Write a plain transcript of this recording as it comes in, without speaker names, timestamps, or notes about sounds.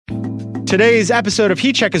Today's episode of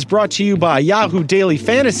Heat Check is brought to you by Yahoo Daily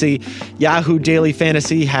Fantasy. Yahoo Daily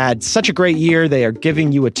Fantasy had such a great year, they are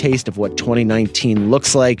giving you a taste of what 2019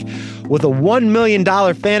 looks like. With a $1 million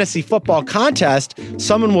fantasy football contest,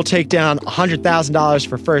 someone will take down $100,000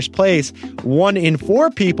 for first place. 1 in 4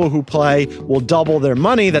 people who play will double their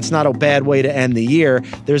money. That's not a bad way to end the year.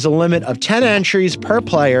 There's a limit of 10 entries per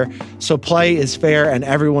player, so play is fair and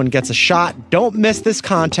everyone gets a shot. Don't miss this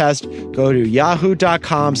contest. Go to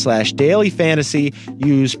yahoo.com/dailyfantasy.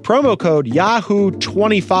 Use promo code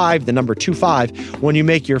Yahoo25, the number 25, when you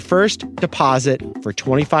make your first deposit for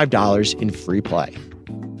 $25 in free play. He's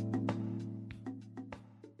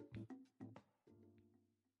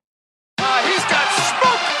got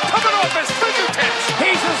smoke coming off his fingertips.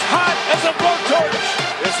 He's as hot as a blowtorch.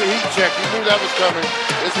 It's a heat check. You knew that was coming.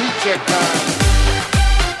 It's heat check time.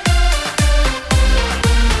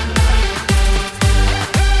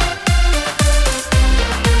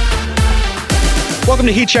 Welcome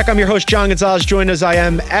to Heat Check. I'm your host, John Gonzalez, joined as I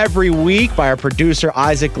am every week by our producer,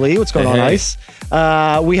 Isaac Lee. What's going on, Ice?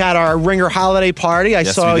 We had our Ringer holiday party. I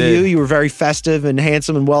saw you. You were very festive and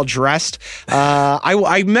handsome and well-dressed.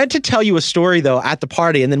 I meant to tell you a story, though, at the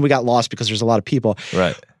party, and then we got lost because there's a lot of people.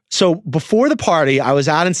 Right. So before the party, I was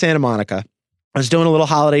out in Santa Monica. I was doing a little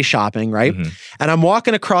holiday shopping, right? Mm-hmm. And I'm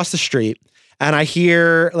walking across the street. And I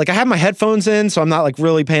hear, I have my headphones in, so I'm not,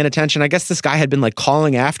 really paying attention. I guess this guy had been,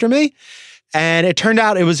 calling after me. And it turned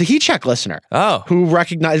out it was a Heat Check listener. Oh. Who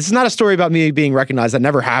recognized, it's not a story about me being recognized. That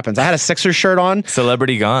never happens. I had a Sixers shirt on.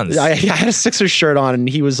 Celebrity Gons. I had a Sixers shirt on and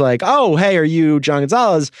he was like, oh, hey, are you John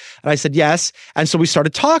Gonzalez? And I said, yes. And so we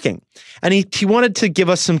started talking. And he wanted to give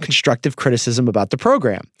us some constructive criticism about the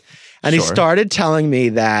program. And he started telling me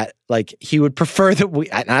that he would prefer that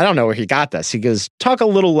I don't know where he got this. He goes, talk a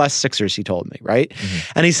little less Sixers, he told me, right?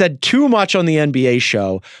 Mm-hmm. And he said, too much on the NBA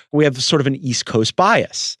show. We have sort of an East Coast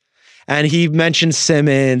bias. And he mentioned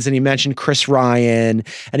Simmons and he mentioned Chris Ryan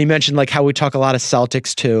and he mentioned how we talk a lot of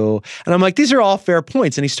Celtics too. And I'm like, these are all fair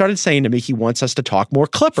points. And he started saying to me, he wants us to talk more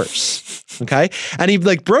Clippers. Okay. And he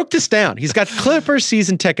broke this down. He's got Clippers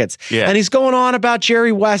season tickets. Yeah. And he's going on about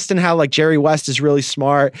Jerry West and how Jerry West is really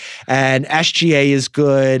smart and SGA is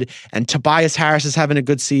good and Tobias Harris is having a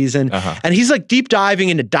good season. Uh-huh. And he's deep diving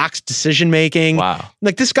into Doc's decision making. Wow.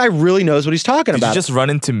 This guy really knows what he's talking about. Did you just run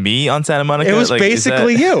into me on Santa Monica? It was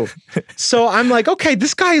basically you. So I'm like, okay,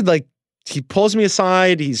 this guy, he pulls me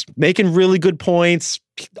aside. He's making really good points.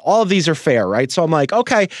 All of these are fair, right? So I'm like,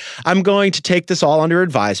 okay, I'm going to take this all under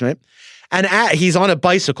advisement. And he's on a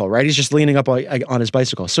bicycle, right? He's just leaning up on his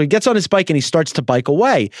bicycle. So he gets on his bike and he starts to bike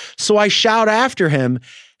away. So I shout after him,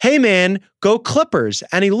 hey man, go Clippers.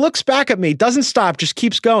 And he looks back at me, doesn't stop, just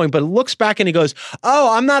keeps going, but looks back and he goes,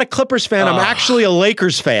 oh, I'm not a Clippers fan. I'm actually a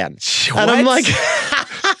Lakers fan. What? And I'm like...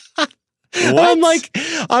 What?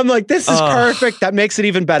 I'm like, this is perfect. That makes it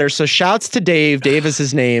even better. So shouts to Dave. Dave is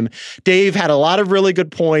his name. Dave had a lot of really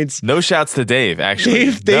good points. No shouts to Dave,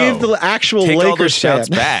 actually. Dave, the actual Take Lakers all those shouts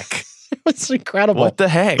fan. back. It was incredible. What the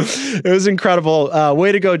heck? It was incredible.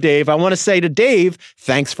 Way to go, Dave. I want to say to Dave,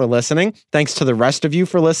 thanks for listening. Thanks to the rest of you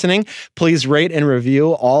for listening. Please rate and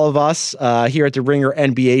review all of us here at the Ringer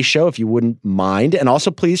NBA show, if you wouldn't mind. And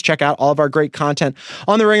also, please check out all of our great content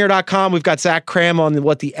on theringer.com. We've got Zach Cram on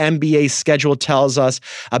what the NBA schedule tells us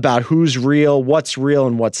about who's real,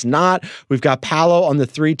 and what's not. We've got Paolo on the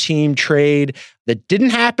 3-team trade that didn't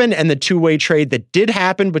happen and the 2-way trade that did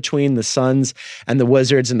happen between the Suns and the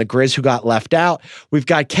Wizards and the Grizz who got left out. We've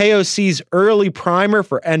got KOC's early primer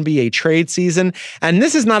for NBA trade season. And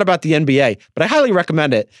this is not about the NBA, but I highly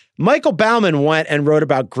recommend it. Michael Bauman went and wrote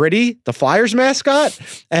about Gritty, the Flyers mascot,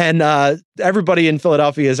 and everybody in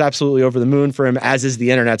Philadelphia is absolutely over the moon for him, as is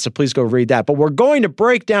the internet, so please go read that. But we're going to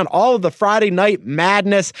break down all of the Friday night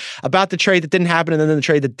madness about the trade that didn't happen and then the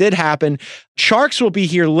trade that did happen. Tjarks will be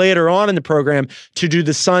here later on in the program to do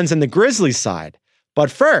the Suns and the Grizzlies side.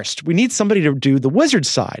 But first, we need somebody to do the Wizards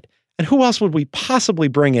side. And who else would we possibly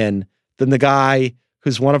bring in than the guy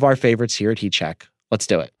who's one of our favorites here at Heat Check? Let's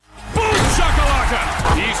do it. Boom shakalaka!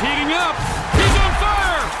 He's heating up. He's on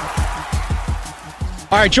fire.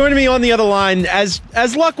 All right, joining me on the other line, as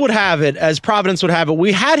luck would have it, as Providence would have it,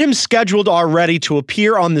 we had him scheduled already to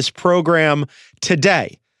appear on this program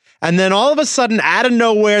today. And then all of a sudden, out of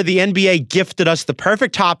nowhere, the NBA gifted us the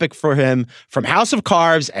perfect topic for him from House of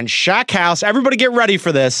Carves and Shaq House. Everybody get ready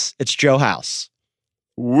for this. It's Joe House.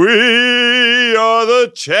 We are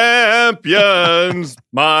the champions,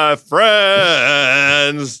 my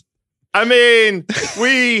friends. I mean,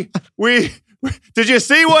 we Did you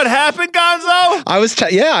see what happened, Gonzo? I was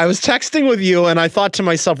texting with you, and I thought to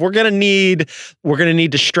myself, we're gonna need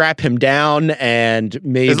to strap him down, and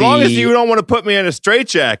maybe as long as you don't want to put me in a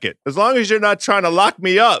straitjacket, as long as you're not trying to lock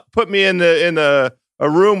me up, put me in a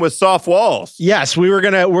room with soft walls. Yes, we're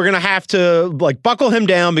gonna have to like buckle him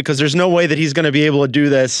down because there's no way that he's gonna be able to do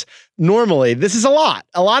this normally. This is a lot.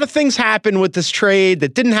 A lot of things happen with this trade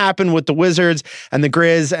that didn't happen with the Wizards and the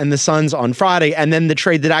Grizz and the Suns on Friday, and then the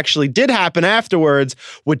trade that actually did happen afterwards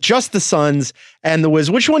with just the Suns and the Wiz.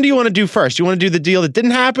 Which one do you want to do first? You want to do the deal that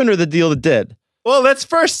didn't happen or the deal that did? Well, let's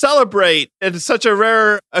first celebrate. It's such a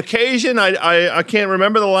rare occasion. I can't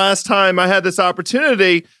remember the last time I had this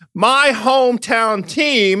opportunity. My hometown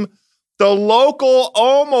team, the local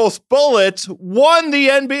Almost Bullets, won the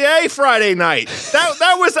NBA Friday night.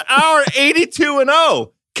 That was our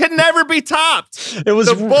 82-0. Can never be topped. It was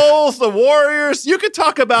the Bulls, the Warriors. You could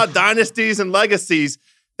talk about dynasties and legacies.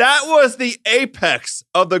 That was the apex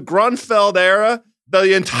of the Grunfeld era.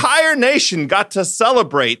 The entire nation got to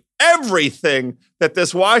celebrate everything that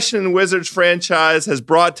this Washington Wizards franchise has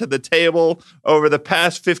brought to the table over the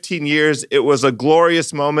past 15 years. It was a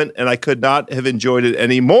glorious moment, and I could not have enjoyed it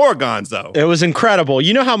any more, Gonzo. It was incredible.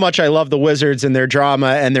 You know how much I love the Wizards and their drama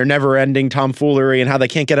and their never-ending tomfoolery and how they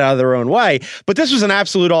can't get out of their own way. But this was an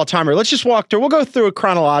absolute all-timer. Let's just walk through. We'll go through it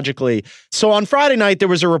chronologically. So on Friday night, there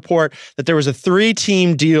was a report that there was a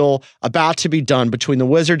 3-team deal about to be done between the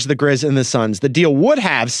Wizards, the Grizz, and the Suns. The deal would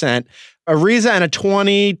have sent Ariza and a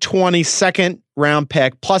 2020 second round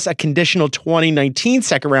pick plus a conditional 2019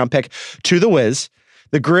 second round pick to the Wiz.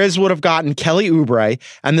 The Grizz would have gotten Kelly Oubre,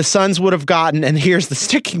 and the Suns would have gotten, and here's the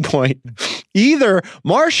sticking point, either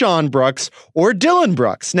Marshawn Brooks or Dillon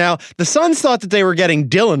Brooks. Now, the Suns thought that they were getting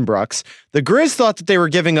Dillon Brooks. The Grizz thought that they were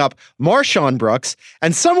giving up Marshawn Brooks,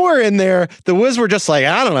 and somewhere in there, the Wiz were just like,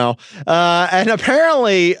 I don't know. And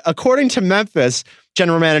apparently, according to Memphis,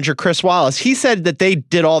 general manager Chris Wallace, he said that they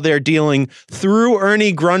did all their dealing through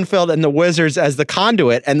Ernie Grunfeld and the Wizards as the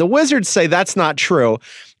conduit. And the Wizards say that's not true.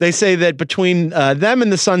 They say that between them and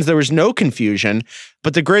the Suns, there was no confusion.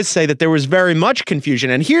 But the Grizz say that there was very much confusion.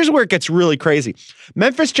 And here's where it gets really crazy.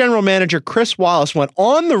 Memphis general manager Chris Wallace went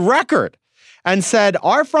on the record and said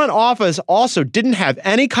our front office also didn't have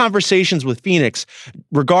any conversations with Phoenix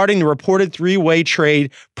regarding the reported 3-way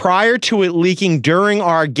trade prior to it leaking during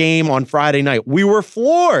our game on Friday night. We were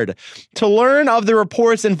floored to learn of the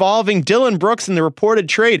reports involving Dillon Brooks in the reported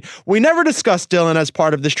trade. We never discussed Dillon as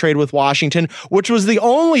part of this trade with Washington, which was the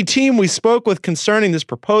only team we spoke with concerning this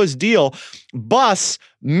proposed deal. Bus,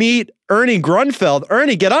 meet Ernie Grunfeld.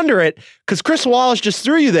 Ernie, get under it, because Chris Wallace just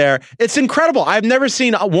threw you there. It's incredible. I've never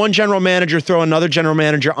seen one general manager throw another general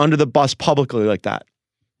manager under the bus publicly like that.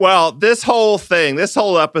 Well, this whole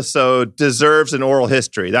episode deserves an oral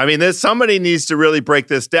history. I mean, somebody needs to really break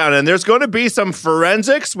this down. And there's going to be some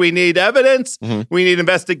forensics. We need evidence. Mm-hmm. We need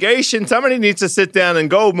investigation. Somebody needs to sit down and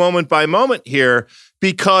go moment by moment here,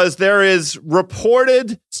 because there is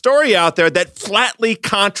reported story out there that flatly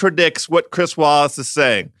contradicts what Chris Wallace is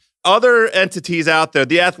saying. Other entities out there,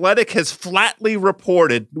 The Athletic has flatly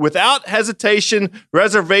reported, without hesitation,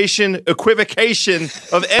 reservation, equivocation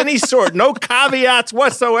of any sort, no caveats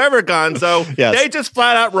whatsoever, Gonzo. Yes. They just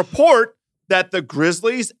flat out report that the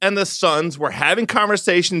Grizzlies and the Suns were having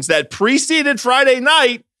conversations that preceded Friday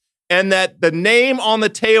night, and that the name on the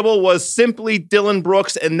table was simply Dillon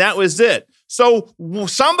Brooks, and that was it. So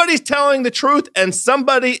somebody's telling the truth and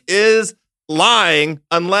somebody is lying,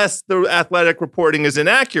 unless the Athletic reporting is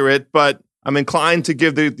inaccurate, but I'm inclined to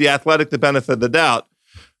give the Athletic the benefit of the doubt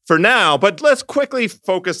for now. But let's quickly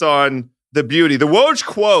focus on the beauty. The Woj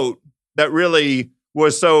quote that really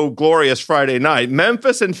was so glorious Friday night.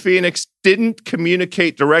 Memphis and Phoenix didn't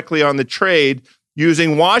communicate directly on the trade,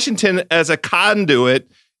 using Washington as a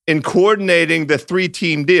conduit in coordinating the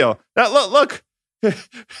 3-team deal. Now, look.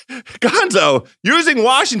 Gonzo, using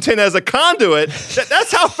Washington as a conduit,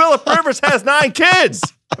 that's how Phillip Rivers has 9 kids.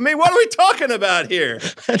 I mean, what are we talking about here?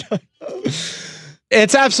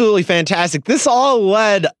 It's absolutely fantastic. This all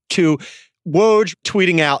led to Woj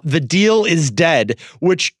tweeting out, "The deal is dead,"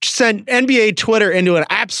 which sent NBA Twitter into an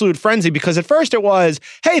absolute frenzy, because at first it was,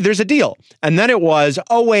 hey, there's a deal. And then it was,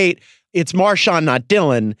 oh, wait, it's Marshawn, not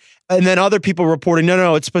Dillon. And then other people reporting,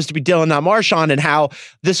 no, it's supposed to be Dillon, not Marshawn, and how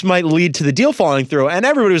this might lead to the deal falling through. And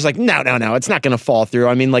everybody was like, no, it's not going to fall through.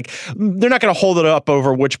 I mean, like, they're not going to hold it up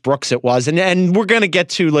over which Brooks it was. And we're going to get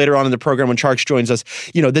to later on in the program when Tjarks joins us,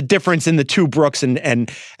 the difference in the two Brooks and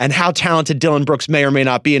how talented Dillon Brooks may or may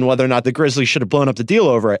not be, and whether or not the Grizzlies should have blown up the deal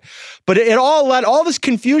over it. But all this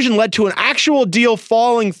confusion led to an actual deal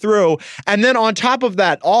falling through. And then on top of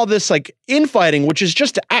that, all this like infighting, which is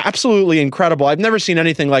just absolutely incredible. I've never seen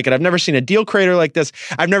anything like it. I've never seen a deal creator like this.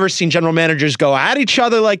 I've never seen general managers go at each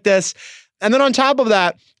other like this. And then on top of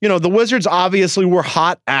that, the Wizards obviously were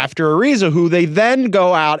hot after Ariza, who they then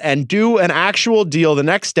go out and do an actual deal the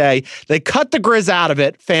next day. They cut the Grizz out of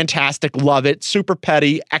it. Fantastic. Love it. Super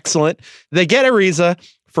petty. Excellent. They get Ariza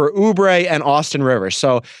for Oubre and Austin Rivers.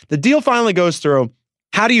 So the deal finally goes through.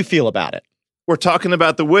 How do you feel about it? We're talking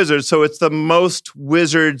about the Wizards, so it's the most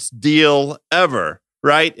Wizards deal ever,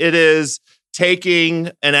 right? It is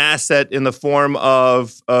taking an asset in the form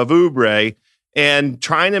of Oubre and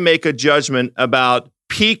trying to make a judgment about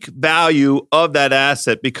peak value of that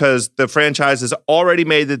asset because the franchise has already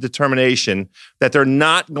made the determination that they're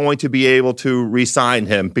not going to be able to re-sign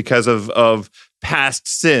him because of past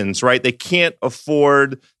sins, right? They can't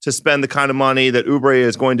afford to spend the kind of money that Oubre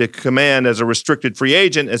is going to command as a restricted free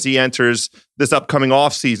agent as he enters this upcoming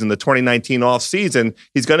offseason, the 2019 offseason.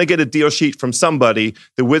 He's going to get a deal sheet from somebody.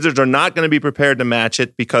 The Wizards are not going to be prepared to match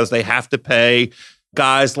it because they have to pay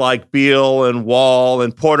guys like Beal and Wall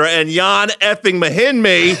and Porter and Jan effing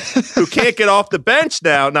Mahinmi, who can't get off the bench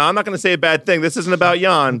now. Now, I'm not going to say a bad thing. This isn't about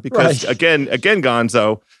Jan because, again,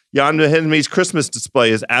 Gonzo, Jan Mahinmi's Christmas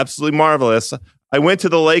display is absolutely marvelous. I went to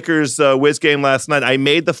the Lakers Wiz game last night. I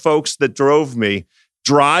made the folks that drove me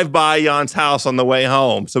drive by Jan's house on the way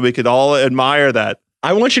home so we could all admire that.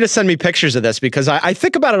 I want you to send me pictures of this because I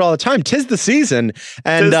think about it all the time. Tis the season.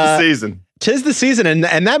 And, Tis the season, and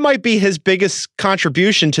that might be his biggest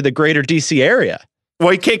contribution to the greater DC area. Well,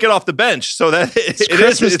 he can't get off the bench, so that it's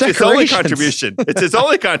his only contribution. It's his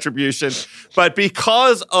only contribution. But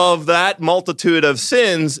because of that multitude of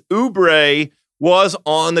sins, Oubre was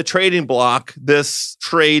on the trading block this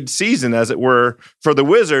trade season, as it were, for the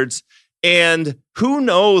Wizards. And who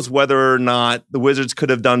knows whether or not the Wizards could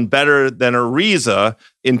have done better than Ariza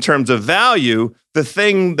in terms of value. The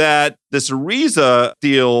thing that this Ariza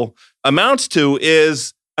deal amounts to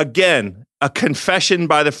is, again, a confession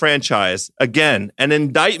by the franchise. Again, an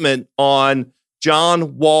indictment on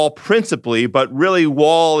John Wall principally, but really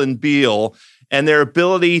Wall and Beal and their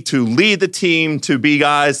ability to lead the team, to be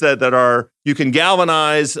guys that are, you can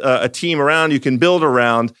galvanize a team around, you can build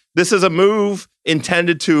around. This is a move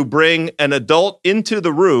intended to bring an adult into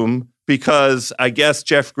the room because I guess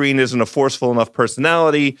Jeff Green isn't a forceful enough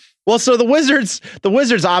personality. Well, so the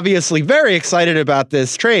Wizards obviously very excited about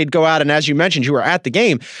this trade, go out and, as you mentioned, you were at the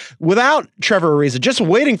game without Trevor Ariza, just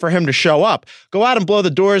waiting for him to show up, go out and blow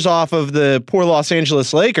the doors off of the poor Los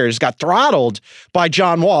Angeles Lakers, got throttled by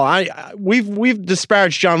John Wall. We've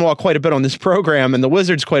disparaged John Wall quite a bit on this program and the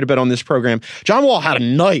Wizards quite a bit on this program. John Wall had a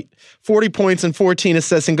night, 40 points and 14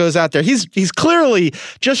 assists, and goes out there. He's clearly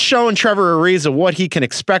just showing Trevor Ariza what he can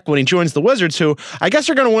expect when he joins the Wizards, who I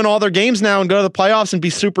guess are going to win all their games now and go to the playoffs and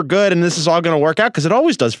be super good. And this is all going to work out because it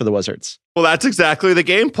always does for the Wizards. Well, that's exactly the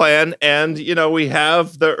game plan. And, we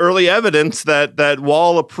have the early evidence that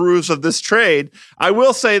Wall approves of this trade. I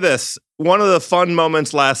will say this. One of the fun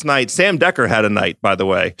moments last night, Sam Decker had a night, by the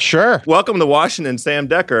way. Sure. Welcome to Washington, Sam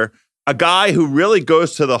Decker, a guy who really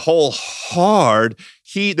goes to the hole hard.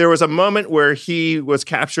 There was a moment where he was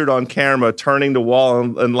captured on camera turning to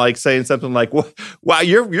Wall and like saying something like, wow,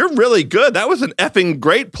 you're really good. That was an effing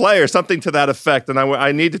great play or something to that effect. And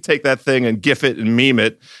I need to take that thing and gif it and meme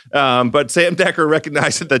it. But Sam Decker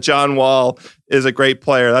recognized that John Wall is a great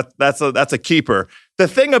player. That's a keeper. The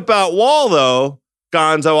thing about Wall, though,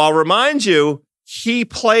 Gonzo, I'll remind you, he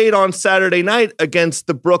played on Saturday night against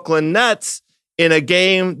the Brooklyn Nets in a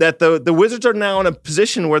game that the Wizards are now in a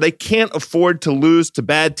position where they can't afford to lose to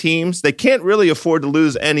bad teams. They can't really afford to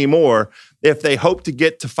lose anymore if they hope to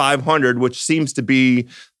get to 500, which seems to be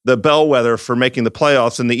the bellwether for making the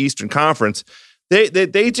playoffs in the Eastern Conference.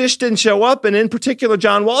 They just didn't show up, and in particular,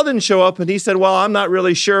 John Wall didn't show up, and he said, well, I'm not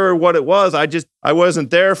really sure what it was. I wasn't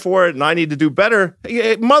there for it, and I need to do better.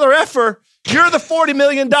 Hey, mother effer, you're the $40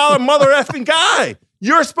 million mother effing guy.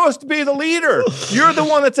 You're supposed to be the leader. You're the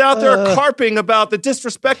one that's out there carping about the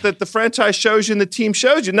disrespect that the franchise shows you and the team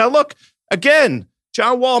shows you. Now, look, again,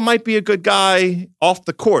 John Wall might be a good guy off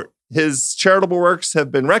the court. His charitable works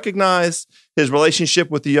have been recognized. His relationship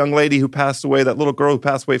with the young lady who passed away, that little girl who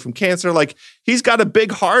passed away from cancer, like he's got a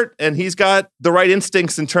big heart and he's got the right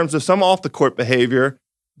instincts in terms of some off the court behavior.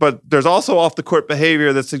 But there's also off the court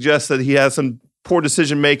behavior that suggests that he has some poor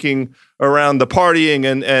decision-making around the partying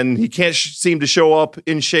and he can't seem to show up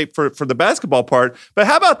in shape for the basketball part. But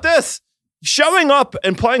how about this? Showing up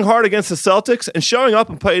and playing hard against the Celtics and showing up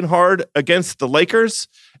and playing hard against the Lakers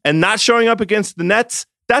and not showing up against the Nets,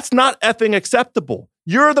 that's not effing acceptable.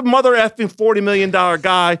 You're the mother effing $40 million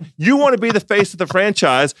guy. You want to be the face of the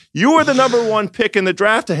franchise. You were the number one pick in the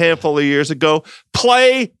draft a handful of years ago.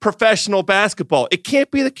 Play professional basketball. It can't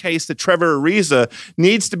be the case that Trevor Ariza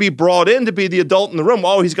needs to be brought in to be the adult in the room.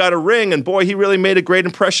 Oh, he's got a ring, and boy, he really made a great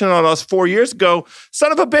impression on us 4 years ago.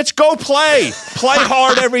 Son of a bitch, go play. Play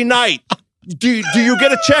hard every night. Do you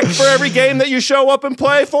get a check for every game that you show up and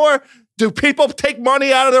play for? Do people take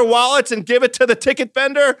money out of their wallets and give it to the ticket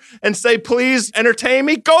vendor and say, please entertain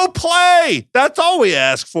me? Go play. That's all we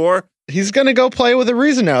ask for. He's going to go play with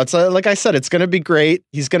Ariza now. It's like I said, it's going to be great.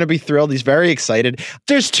 He's going to be thrilled. He's very excited.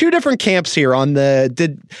 There's two different camps here on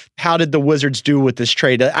how did the Wizards do with this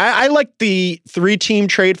trade? I like the 3-team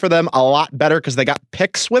trade for them a lot better because they got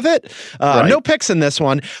picks with it. Right. No picks in this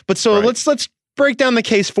one. But so let's break down the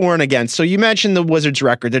case for and against. So you mentioned the Wizards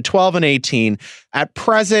record. They're 12-18. At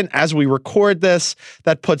present, as we record this,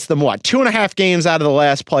 that puts them, 2.5 games out of the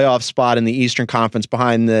last playoff spot in the Eastern Conference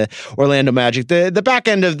behind the Orlando Magic. The back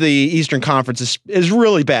end of the Eastern Conference is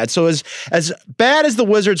really bad. So as bad as the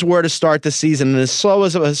Wizards were to start the season and as slow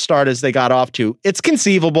as a start as they got off to, it's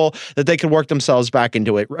conceivable that they could work themselves back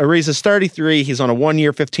into it. Ariza's 33. He's on a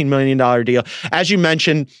 1-year, $15 million deal. As you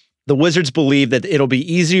mentioned, the Wizards believe that it'll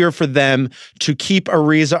be easier for them to keep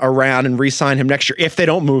Ariza around and re-sign him next year if they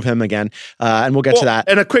don't move him again. And we'll get to that.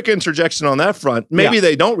 And a quick interjection on that front. Maybe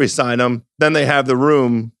they don't re-sign him. Then they have the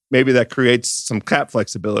room. Maybe that creates some cap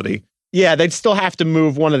flexibility. Yeah, they'd still have to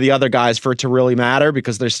move one of the other guys for it to really matter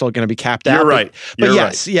because they're still going to be capped out. You're right. But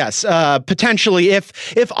yes. Potentially,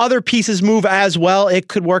 if other pieces move as well, it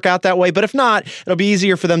could work out that way. But if not, it'll be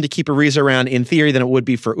easier for them to keep Ariza around in theory than it would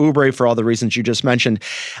be for Oubre for all the reasons you just mentioned.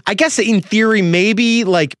 I guess in theory, maybe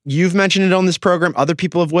like you've mentioned it on this program, other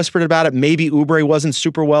people have whispered about it. Maybe Oubre wasn't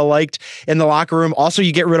super well liked in the locker room. Also,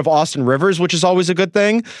 you get rid of Austin Rivers, which is always a good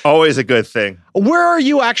thing. Always a good thing. Where are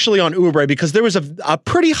you actually on Oubre? Because there was a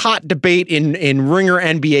pretty hot debate in Ringer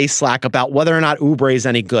NBA Slack about whether or not Oubre is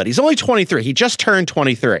any good. He's only 23. He just turned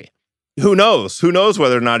 23. Who knows? Who knows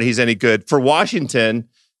whether or not he's any good? For Washington,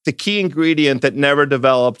 the key ingredient that never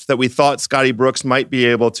developed that we thought Scotty Brooks might be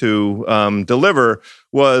able to deliver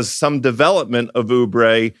was some development of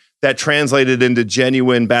Oubre that translated into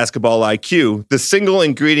genuine basketball IQ. The single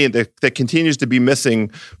ingredient that continues to be missing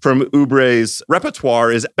from Oubre's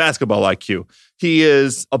repertoire is basketball IQ. He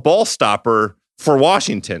is a ball stopper for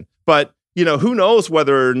Washington. But, who knows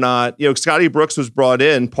whether or not, Scotty Brooks was brought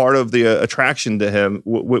in, part of the attraction to him,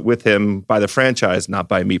 with him by the franchise, not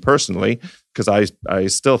by me personally, because I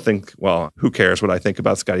still think, who cares what I think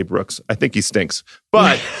about Scotty Brooks? I think he stinks.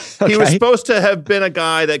 But okay. He was supposed to have been a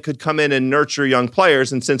guy that could come in and nurture young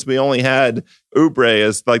players. And since we only had Oubre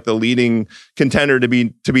as like the leading contender to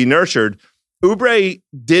be nurtured, Oubre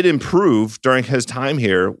did improve during his time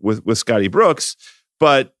here with Scotty Brooks,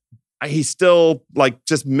 but he still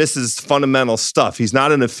just misses fundamental stuff. He's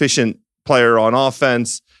not an efficient player on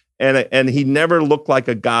offense, and he never looked like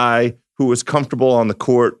a guy who was comfortable on the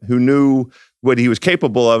court, who knew what he was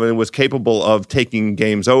capable of and was capable of taking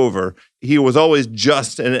games over. He was always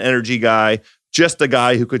just an energy guy, just a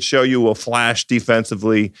guy who could show you a flash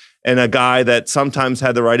defensively, and a guy that sometimes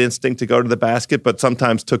had the right instinct to go to the basket, but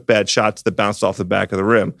sometimes took bad shots that bounced off the back of the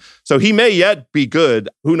rim. So he may yet be good.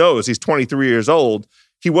 Who knows? He's 23 years old.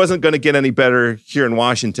 He wasn't going to get any better here in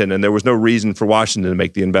Washington, and there was no reason for Washington to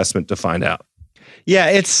make the investment to find out. Yeah,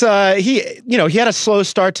 it's he had a slow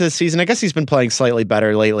start to the season. I guess he's been playing slightly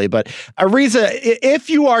better lately, but Ariza, if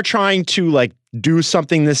you are trying to do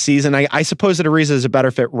something this season, I suppose that Ariza is a better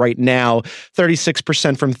fit right now.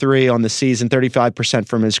 36% from three on the season, 35%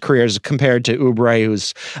 from his career, as compared to Oubre,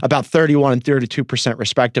 who's about 31 and 32%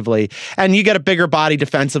 respectively. And you get a bigger body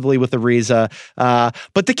defensively with Ariza.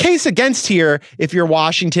 But the case against here, if you're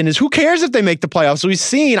Washington, is who cares if they make the playoffs?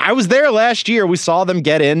 I was there last year. We saw them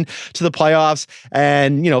get in to the playoffs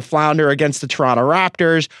and, flounder against the Toronto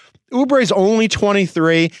Raptors. Oubre's only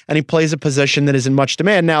 23, and he plays a position that is in much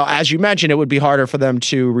demand. Now, as you mentioned, it would be harder for them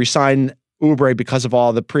to re-sign Oubre because of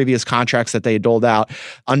all the previous contracts that they had doled out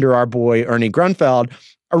under our boy Ernie Grunfeld.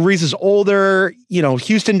 Ariza's older,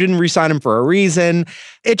 Houston didn't re-sign him for a reason.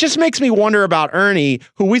 It just makes me wonder about Ernie,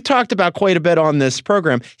 who we've talked about quite a bit on this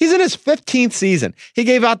program. He's in his 15th season. He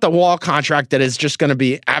gave out the Wall contract that is just going to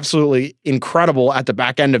be absolutely incredible at the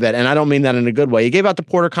back end of it, and I don't mean that in a good way. He gave out the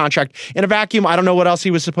Porter contract in a vacuum. I don't know what else he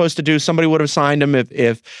was supposed to do. Somebody would have signed him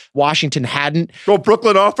if Washington hadn't. Well,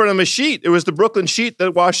 Brooklyn offered him a sheet. It was the Brooklyn sheet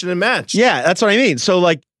that Washington matched. Yeah, that's what I mean. So,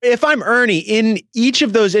 if I'm Ernie, in each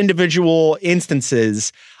of those individual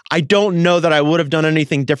instances, I don't know that I would have done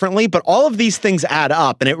anything differently, but all of these things add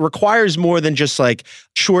up, and it requires more than just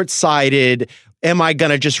short-sighted, am I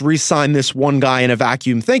going to just re-sign this one guy in a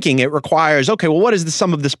vacuum thinking. It requires, okay, well, what is the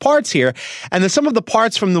sum of this parts here? And the sum of the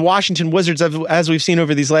parts from the Washington Wizards, as we've seen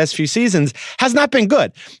over these last few seasons, has not been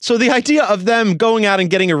good. So the idea of them going out and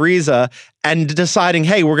getting Ariza and deciding,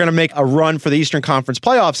 hey, we're going to make a run for the Eastern Conference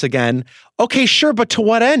playoffs again. Okay, sure, but to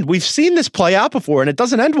what end? We've seen this play out before, and it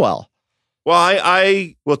doesn't end well. Well,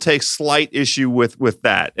 I will take slight issue with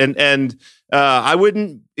that. And I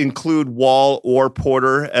wouldn't include Wall or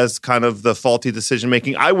Porter as kind of the faulty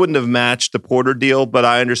decision-making. I wouldn't have matched the Porter deal, but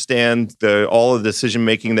I understand all of the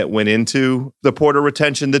decision-making that went into the Porter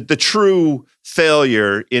retention. The true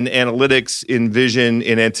failure in analytics, in vision,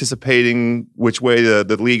 in anticipating which way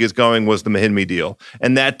the league is going was the Mahinmi deal.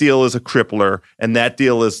 And that deal is a crippler, and that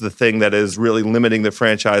deal is the thing that is really limiting the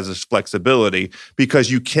franchise's flexibility, because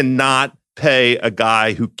you cannot pay a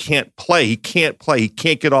guy who can't play. He can't play. He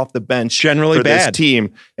can't get off the bench generally for bad. This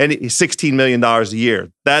team. And $16 million a year.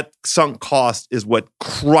 That sunk cost is what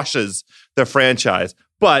crushes the franchise.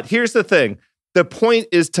 But here's the thing. The point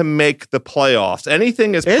is to make the playoffs.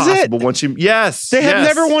 Anything is possible once you... Yes. They have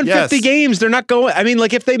never won 50 games. They're not going... I mean,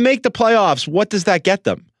 like, if they make the playoffs, what does that get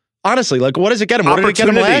them? Honestly, like, what does it get them? What did it get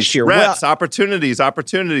them last year? Reps, opportunities. The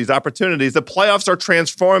playoffs are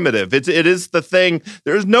transformative. It is the thing.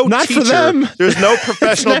 There's no not teacher. For them. There's no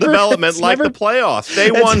professional development like the playoffs.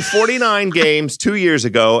 They won 49 games 2 years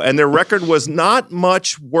ago, and their record was not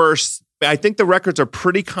much worse. I think the records are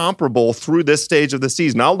pretty comparable through this stage of the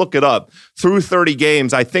season. I'll look it up. Through 30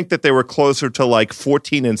 games, I think that they were closer to like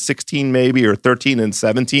 14-16 maybe, or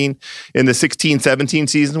 13-17 in the 16-17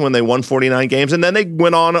 season when they won 49 games. And then they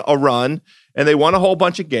went on a run and they won a whole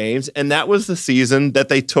bunch of games. And that was the season that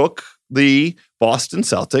they took the Boston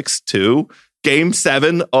Celtics to Game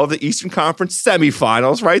 7 of the Eastern Conference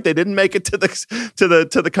semifinals, right? They didn't make it to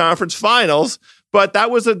the conference finals. But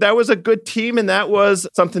that was a good team, and that was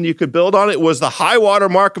something you could build on. It was the high water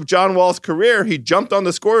mark of John Wall's career. He jumped on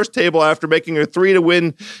the scorer's table after making a 3 to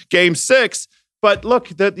win Game 6. But look,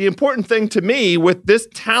 the important thing to me with this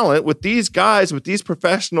talent, with these guys, with these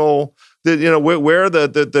professional, where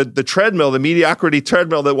the treadmill, the mediocrity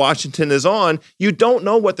treadmill that Washington is on, you don't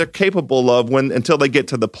know what they're capable of until they get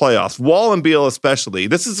to the playoffs. Wall and Beal especially.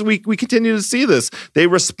 We continue to see this. They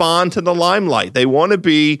respond to the limelight. They want to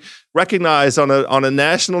be recognized on a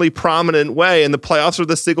nationally prominent way, and the playoffs are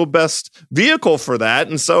the single best vehicle for that.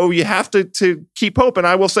 And so you have to keep hope. And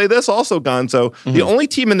I will say this also, Gonzo, the only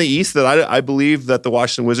team in the East that I believe that the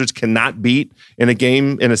Washington Wizards cannot beat in a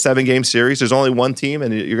 7-game series, there's only one team,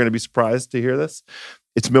 and you're going to be surprised to hear this.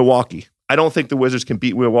 It's Milwaukee. I don't think the Wizards can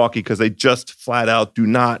beat Milwaukee because they just flat out do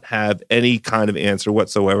not have any kind of answer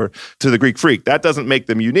whatsoever to the Greek Freak. That doesn't make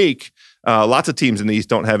them unique. Lots of teams in the East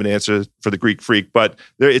don't have an answer for the Greek Freak, but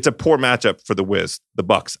it's a poor matchup for the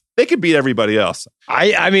Bucks. They could beat everybody else.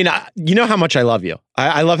 I mean, you know how much I love you.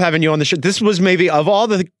 I love having you on the show. This was maybe, of all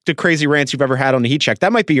the crazy rants you've ever had on the Heat Check,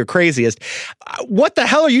 that might be your craziest. What the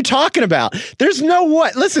hell are you talking about? There's no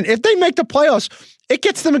what. Listen, if they make the playoffs, it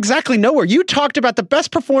gets them exactly nowhere. You talked about the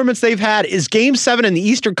best performance they've had is Game 7 in the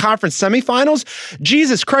Eastern Conference semifinals.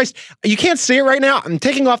 Jesus Christ. You can't see it right now. I'm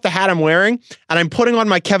taking off the hat I'm wearing, and I'm putting on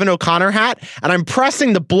my Kevin O'Connor hat, and I'm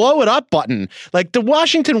pressing the blow it up button. Like, the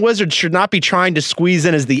Washington Wizards should not be trying to squeeze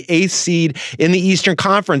in as the 8th seed in the Eastern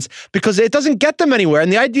Conference, because it doesn't get them anywhere.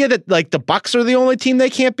 And the idea that, like, the Bucks are the only team they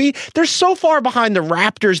can't beat, they're so far behind the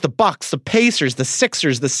Raptors, the Bucks, the Pacers, the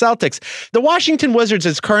Sixers, the Celtics. The Washington Wizards,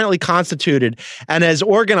 as currently constituted and as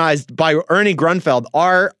organized by Ernie Grunfeld,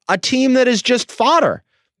 are a team that is just fodder.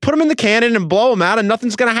 Put them in the cannon and blow them out, and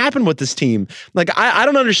nothing's going to happen with this team. Like, I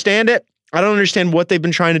don't understand it. I don't understand what they've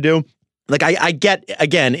been trying to do. Like, I get,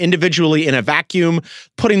 again, individually in a vacuum,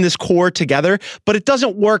 putting this core together, but it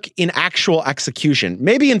doesn't work in actual execution.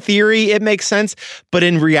 Maybe in theory it makes sense, but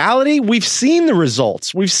in reality, we've seen the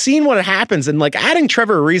results. We've seen what happens, and like, adding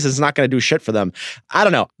Trevor Ariza is not going to do shit for them. I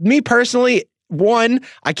don't know. Me personally, one,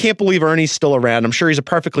 I can't believe Ernie's still around. I'm sure he's a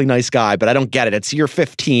perfectly nice guy, but I don't get it. It's year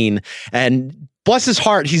 15, and bless his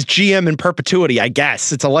heart, he's GM in perpetuity, I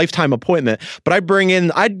guess. It's a lifetime appointment. But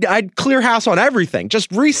I'd clear house on everything. Just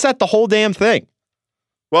reset the whole damn thing.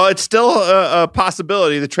 Well, it's still a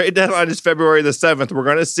possibility. The trade deadline is February the 7th. We're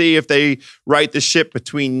going to see if they right the ship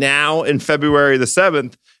between now and February the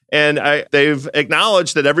 7th. And they've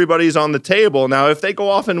acknowledged that everybody's on the table. Now, if they go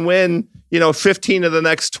off and win, 15 of the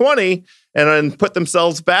next 20 and then put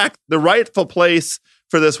themselves back, the rightful place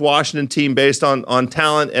for this Washington team based on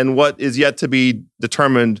talent and what is yet to be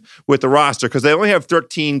determined with the roster, because they only have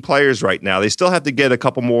 13 players right now. They still have to get a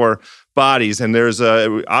couple more bodies, and there's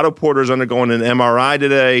Otto Porter's undergoing an MRI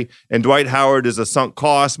today, and Dwight Howard is a sunk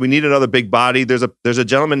cost. We need another big body. There's a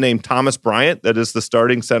gentleman named Thomas Bryant that is the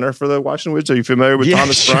starting center for the Washington Wizards. Are you familiar with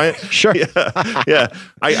Thomas Bryant? Sure. Yeah.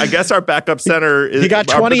 I guess our backup center is. He got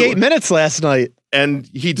 28 minutes last night. And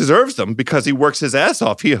he deserves them because he works his ass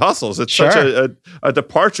off. He hustles. It's such a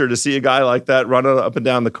departure to see a guy like that running up and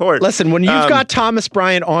down the court. Listen, when you've got Thomas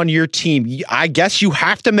Bryant on your team, I guess you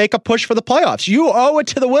have to make a push for the playoffs. You owe it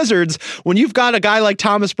to the Wizards when you've got a guy like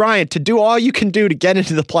Thomas Bryant to do all you can do to get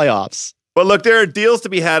into the playoffs. But look, there are deals to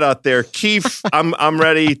be had out there. Keith, I'm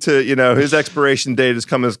ready to, his expiration date is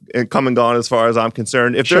come and gone as far as I'm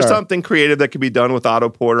concerned. If there's something creative that can be done with Otto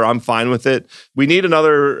Porter, I'm fine with it. We need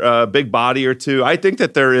another big body or two. I think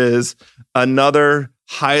that there is another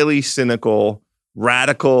highly cynical,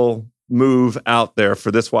 radical move out there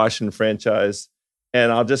for this Washington franchise.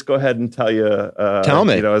 And I'll just go ahead and tell you. Tell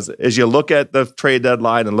me. As you look at the trade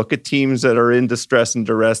deadline and look at teams that are in distress and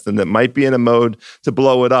duress and that might be in a mode to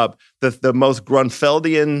blow it up, the most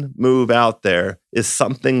Grunfeldian move out there is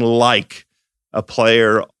something like a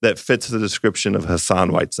player that fits the description of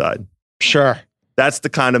Hassan Whiteside. Sure. That's the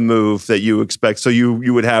kind of move that you expect. So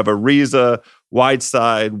you would have Ariza,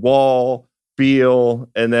 Whiteside, Wall, Beal,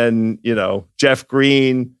 and then, Jeff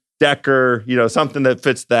Green, Decker, something that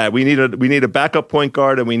fits that. We need a backup point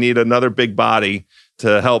guard, and we need another big body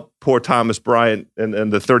to help poor Thomas Bryant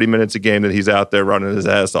and the 30 minutes a game that he's out there running his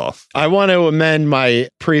ass off. I want to amend my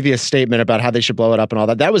previous statement about how they should blow it up and all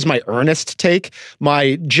that. That was my earnest take.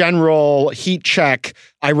 My general heat check,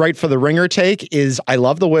 I write for the Ringer take, is I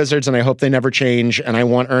love the Wizards and I hope they never change. And I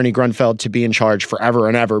want Ernie Grunfeld to be in charge forever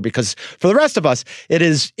and ever, because for the rest of us, it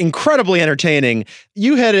is incredibly entertaining.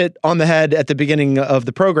 You hit it on the head at the beginning of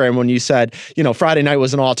the program when you said, Friday night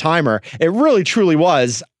was an all-timer. It really, truly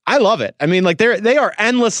was. I love it. I mean, they are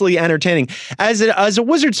endlessly entertaining. As a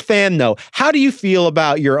Wizards fan, though, how do you feel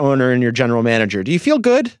about your owner and your general manager? Do you feel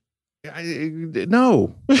good?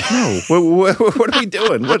 No. What are we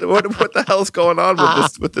doing? What the hell's going on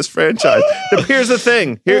with this franchise? Here's the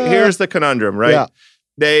thing. Here's the conundrum, right? Yeah.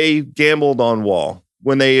 They gambled on Wall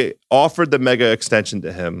when they offered the mega extension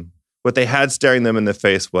to him. What they had staring them in the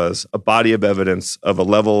face was a body of evidence of the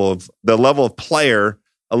level of player,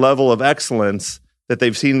 a level of excellence that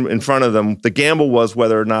they've seen in front of them. The gamble was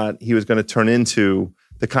whether or not he was going to turn into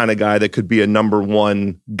the kind of guy that could be a number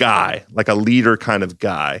one guy, like a leader kind of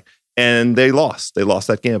guy. And they lost. They lost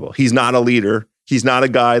that gamble. He's not a leader. He's not a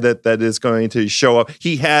guy that is going to show up.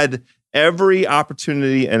 He had every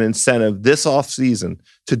opportunity and incentive this offseason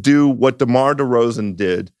to do what DeMar DeRozan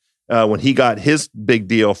did when he got his big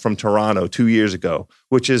deal from Toronto 2 years ago,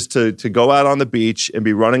 which is to go out on the beach and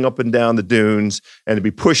be running up and down the dunes and to be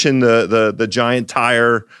pushing the giant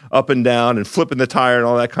tire up and down and flipping the tire and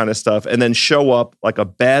all that kind of stuff, and then show up like a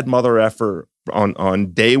bad mother effer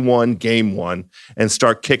on day one, game one, and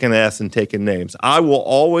start kicking ass and taking names. I will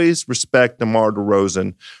always respect DeMar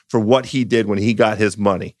DeRozan for what he did when he got his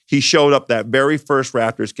money. He showed up that very first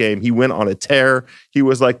Raptors game. He went on a tear. He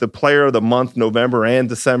was like the player of the month, November and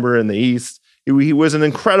December in the East. He was an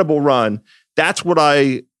incredible run. That's what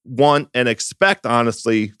I want and expect,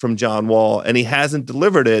 honestly, from John Wall, and he hasn't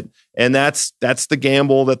delivered it. And that's the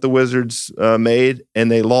gamble that the Wizards made,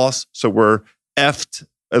 and they lost. So we're effed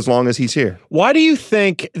as long as he's here. Why do you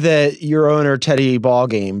think that your owner, Teddy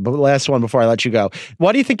Ballgame, but last one before I let you go,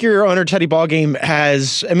 why do you think your owner, Teddy Ballgame,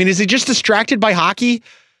 is he just distracted by hockey?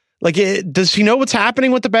 Does he know what's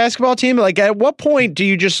happening with the basketball team? At what point do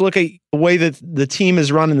you just look at the way that the team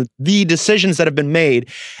is running, the decisions that have been made,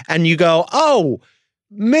 and you go, oh,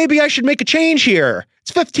 maybe I should make a change here?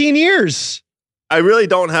 It's 15 years. I really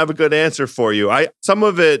don't have a good answer for you. Some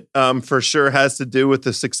of it for sure has to do with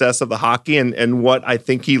the success of the hockey and what I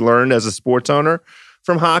think he learned as a sports owner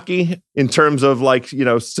from hockey in terms of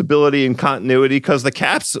stability and continuity, because the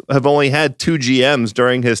Caps have only had 2 GMs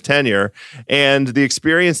during his tenure, and the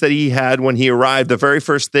experience that he had when he arrived, the very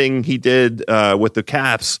first thing he did with the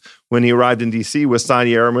Caps when he arrived in DC was sign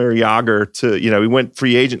Jaromir Jagr to, he went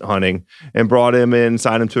free agent hunting and brought him in,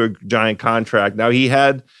 signed him to a giant contract. Now he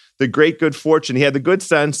had the great good fortune. He had the good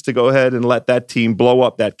sense to go ahead and let that team blow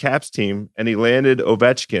up that Caps team, and he landed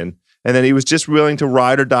Ovechkin. And then he was just willing to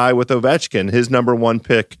ride or die with Ovechkin, his number one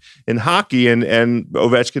pick in hockey, and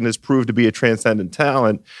Ovechkin has proved to be a transcendent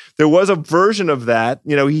talent. There was a version of that.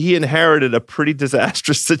 He inherited a pretty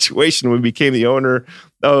disastrous situation when he became the owner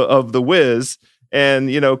of the Wiz.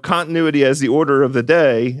 And, continuity as the order of the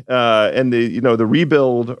day, and the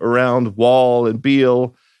rebuild around Wall and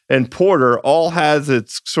Beal and Porter all has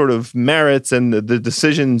its sort of merits and the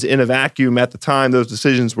decisions in a vacuum at the time those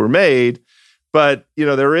decisions were made. But,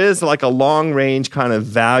 there is like a long range kind of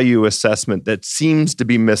value assessment that seems to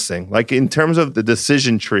be missing. Like in terms of the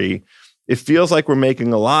decision tree, it feels like we're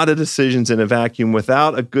making a lot of decisions in a vacuum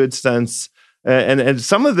without a good sense. And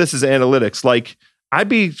some of this is analytics. Like, I'd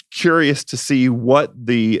be curious to see what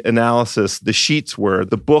the analysis, the sheets were,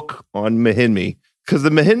 the book on Mahinmi, because the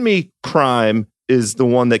Mahinmi crime is the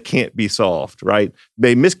one that can't be solved, right?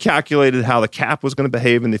 They miscalculated how the cap was going to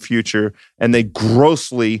behave in the future, and they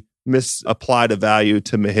grossly misapplied a value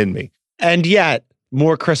to Mahinmi. And yet,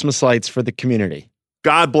 more Christmas lights for the community.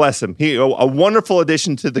 God bless him. He a wonderful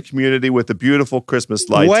addition to the community with the beautiful Christmas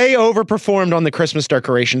lights. Way overperformed on the Christmas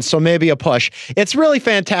decorations, so maybe a push. It's really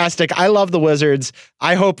fantastic. I love the Wizards.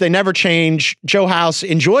 I hope they never change. Joe House,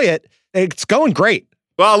 enjoy it. It's going great.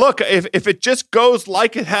 Well, look, if it just goes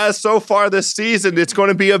like it has so far this season, it's going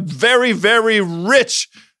to be a very, very rich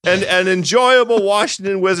and enjoyable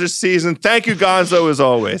Washington Wizards season. Thank you, Gonzo, as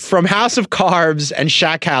always. From House of Carbs and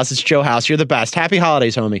Shack House, it's Joe House. You're the best. Happy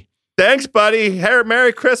holidays, homie. Thanks, buddy.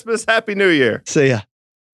 Merry Christmas. Happy New Year. See ya.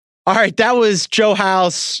 All right, that was Joe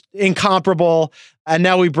House, incomparable. And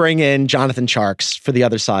now we bring in Jonathan Tjarks for the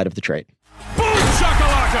other side of the trade. Boom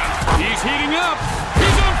shakalaka! He's heating up.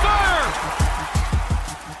 He's on fire.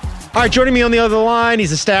 All right, joining me on the other line,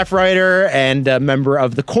 he's a staff writer and a member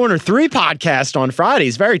of the Corner 3 podcast on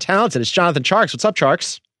Fridays. Very talented. It's Jonathan Tjarks. What's up,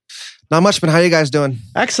 Tjarks? Not much, but how are you guys doing?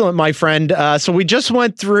 Excellent, my friend. So we just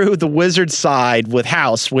went through the Wizards side with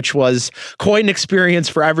House, which was quite an experience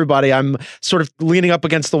for everybody. I'm sort of leaning up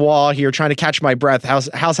against the wall here, trying to catch my breath. House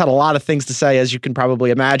had a lot of things to say, as you can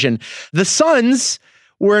probably imagine. The Suns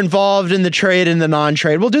were involved in the trade and the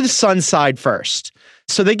non-trade. We'll do the Suns side first.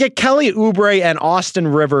 So they get Kelly Oubre and Austin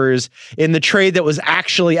Rivers in the trade that was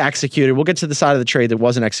actually executed. We'll get to the side of the trade that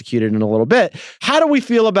wasn't executed in a little bit. How do we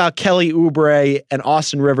feel about Kelly Oubre and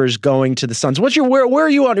Austin Rivers going to the Suns? Where are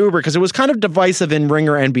you on Oubre? Because it was kind of divisive in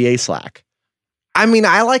Ringer NBA Slack. I mean,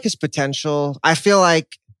 I like his potential. I feel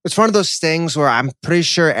like it's one of those things where I'm pretty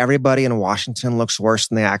sure everybody in Washington looks worse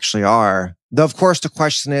than they actually are. Though, of course, the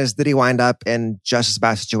question is, did he wind up in just as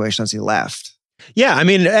bad a situation as he left? Yeah, I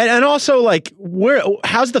mean, and also like,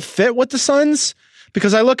 how's the fit with the Suns?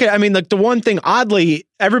 Because I look at, like the one thing, oddly,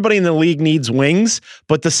 everybody in the league needs wings,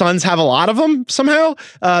 but the Suns have a lot of them somehow.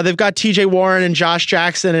 They've got TJ Warren and Josh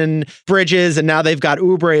Jackson and Bridges, and now they've got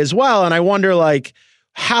Oubre as well. And I wonder, like,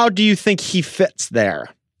 how do you think he fits there?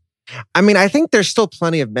 I mean, I think there's still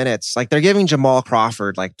plenty of minutes. Like, they're giving Jamal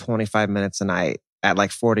Crawford like 25 minutes a night at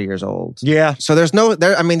like 40 years old. Yeah. So there's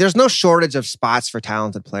no shortage of spots for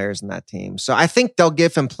talented players in that team. So I think they'll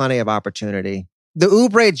give him plenty of opportunity. The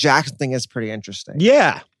Oubre Jackson thing is pretty interesting.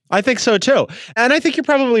 Yeah, I think so too. And I think you're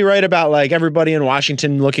probably right about like everybody in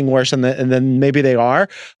Washington looking worse than maybe they are.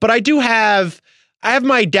 But I have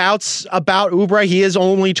my doubts about Oubre. He is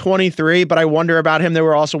only 23, but I wonder about him. There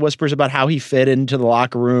were also whispers about how he fit into the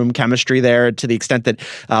locker room chemistry there, to the extent that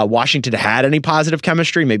Washington had any positive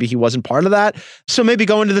chemistry. Maybe he wasn't part of that. So maybe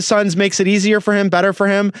going to the Suns makes it easier for him, better for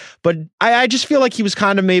him. But I just feel like he was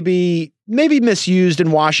kind of maybe misused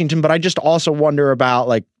in Washington. But I just also wonder about,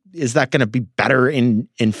 like, is that going to be better in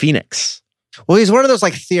Phoenix? Well, he's one of those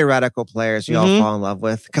like theoretical players you all fall in love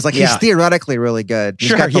with, because he's theoretically really good.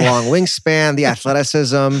 He's got the long wingspan, the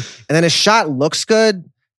athleticism, and then his shot looks good.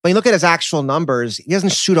 But you look at his actual numbers, he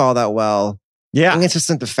doesn't shoot all that well. Yeah,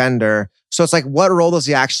 inconsistent defender. So it's like, what role does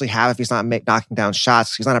he actually have if he's not knocking down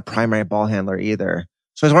shots? He's not a primary ball handler either.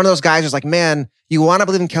 So he's one of those guys who's like, man, you want to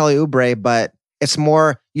believe in Kelly Oubre, but it's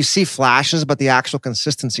more, you see flashes, but the actual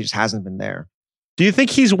consistency just hasn't been there. Do you think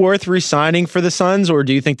he's worth re-signing for the Suns, or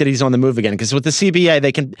do you think that he's on the move again? Because with the CBA,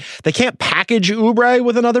 they can't package Oubre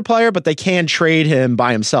with another player, but they can trade him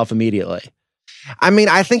by himself immediately. I mean,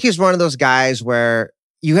 I think he's one of those guys where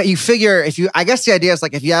you figure I guess the idea is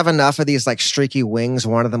like, if you have enough of these like streaky wings,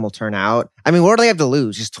 one of them will turn out. I mean, what do they have to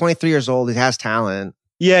lose? He's 23 years old. He has talent.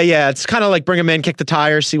 Yeah. It's kind of like bring him in, kick the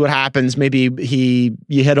tires, see what happens. Maybe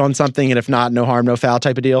you hit on something, and if not, no harm, no foul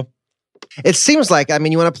type of deal. It seems like, I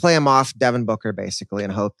mean, you want to play him off Devin Booker basically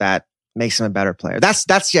and hope that makes him a better player. That's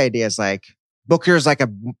the idea. Is like Booker's like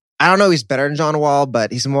I don't know, he's better than John Wall,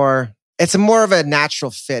 but it's more of a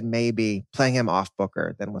natural fit maybe playing him off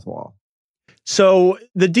Booker than with Wall. So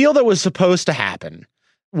the deal that was supposed to happen,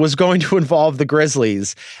 was going to involve the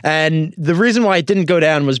Grizzlies. And the reason why it didn't go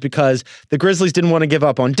down was because the Grizzlies didn't want to give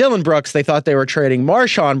up on Dillon Brooks. They thought they were trading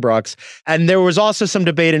Marshawn Brooks. And there was also some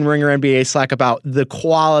debate in Ringer NBA Slack about the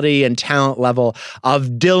quality and talent level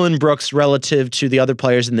of Dillon Brooks relative to the other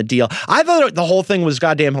players in the deal. I thought the whole thing was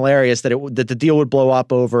goddamn hilarious that that the deal would blow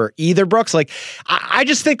up over either Brooks. Like, I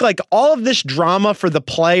just think like all of this drama for the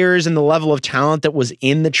players and the level of talent that was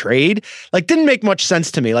in the trade, like didn't make much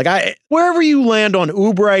sense to me. Like wherever you land on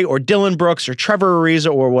Oubre or Dillon Brooks or Trevor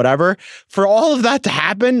Ariza or whatever, for all of that to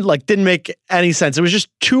happen, like didn't make any sense. It was just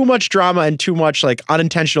too much drama and too much like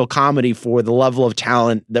unintentional comedy for the level of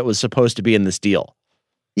talent that was supposed to be in this deal.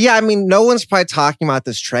 Yeah, I mean, no one's probably talking about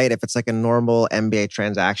this trade if it's like a normal NBA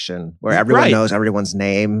transaction where everyone knows everyone's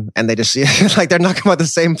name and they just like they're not about the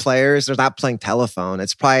same players. They're not playing telephone.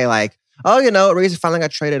 It's probably like, oh, Ariza finally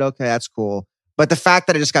got traded. Okay, that's cool. But the fact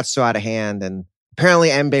that it just got so out of hand and apparently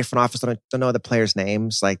NBA front office don't know the players'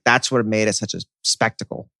 names, like that's what made it such a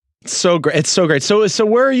spectacle. So great. It's so great. So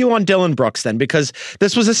where are you on Dillon Brooks then? Because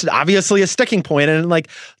this was obviously a sticking point, and like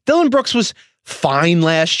Dillon Brooks was fine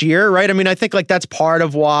last year, right? I mean, I think like that's part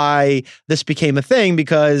of why this became a thing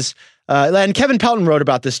because and Kevin Pelton wrote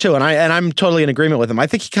about this too, and I'm totally in agreement with him. I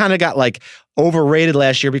think he kind of got like overrated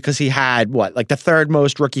last year because he had like the third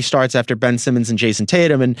most rookie starts after Ben Simmons and Jason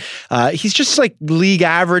Tatum, and he's just like league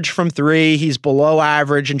average from three. He's below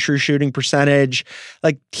average in true shooting percentage.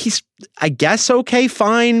 Like he's, I guess, okay,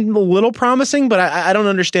 fine, a little promising, but I don't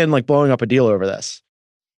understand like blowing up a deal over this.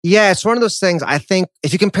 Yeah, it's one of those things. I think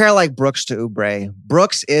if you compare like Brooks to Oubre,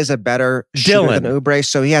 Brooks is a better shooter than Oubre,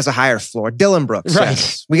 so he has a higher floor. Dillon Brooks, right?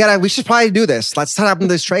 Yes. We should probably do this. Let's set up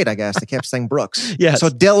this trade. I guess they kept saying Brooks. Yeah. So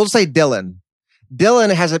we'll say Dillon. Dillon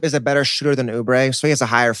is a better shooter than Oubre, so he has a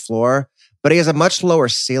higher floor, but he has a much lower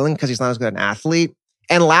ceiling because he's not as good an athlete.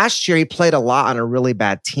 And last year he played a lot on a really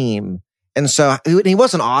bad team, and so he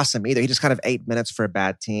wasn't awesome either. He just kind of 8 minutes for a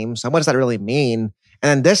bad team. So what does that really mean? And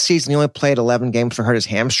then this season, he only played 11 games for hurt his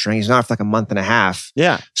hamstring. He's not for like a month and a half.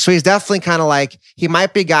 Yeah. So he's definitely kind of like, he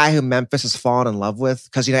might be a guy who Memphis has fallen in love with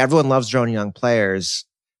because, everyone loves their own young players.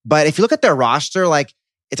 But if you look at their roster, like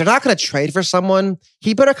if they're not going to trade for someone,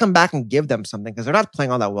 he better come back and give them something because they're not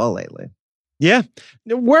playing all that well lately. Yeah.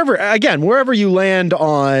 Wherever you land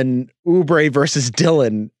on Oubre versus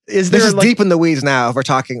Dillon, this is deep in the weeds now if we're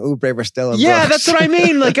talking Oubre versus Dillon. Yeah, Brooks. that's what I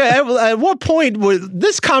mean. Like at what point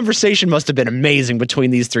this conversation must have been amazing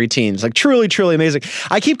between these three teams. Like truly, truly amazing.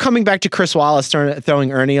 I keep coming back to Chris Wallace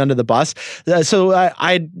throwing Ernie under the bus. So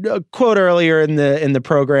I quote earlier in the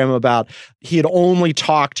program about he had only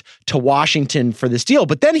talked to Washington for this deal,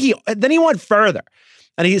 but then he went further.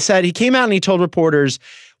 And he said he came out and he told reporters,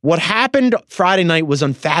 what happened Friday night was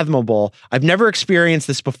unfathomable. I've never experienced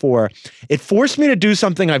this before. It forced me to do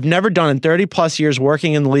something I've never done in 30 plus years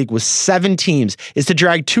working in the league with 7 teams, is to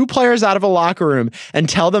drag 2 players out of a locker room and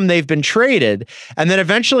tell them they've been traded, and then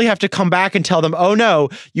eventually have to come back and tell them, oh no,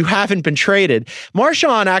 you haven't been traded.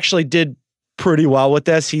 Marshawn actually did pretty well with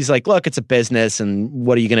this. He's like, look, it's a business and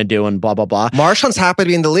what are you going to do and blah, blah, blah. Marshawn's happy to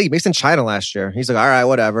be in the league. He's in China last year. He's like, all right,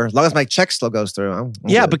 whatever. As long as my check still goes through. I'm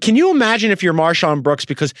yeah, good. but can you imagine if you're Marshawn Brooks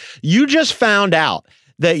because you just found out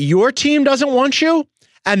that your team doesn't want you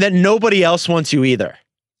and that nobody else wants you either?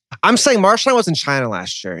 I'm saying Marshawn was in China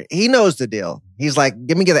last year. He knows the deal. He's like,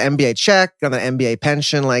 get the NBA check, get the NBA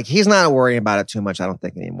pension. Like, he's not worrying about it too much, I don't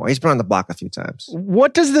think, anymore. He's been on the block a few times.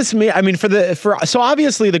 What does this mean? I mean, so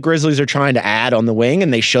obviously the Grizzlies are trying to add on the wing,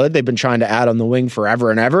 and they should. They've been trying to add on the wing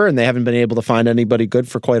forever and ever, and they haven't been able to find anybody good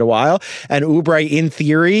for quite a while. And Oubre, in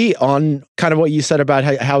theory, on kind of what you said about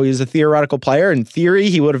how he's a theoretical player, in theory,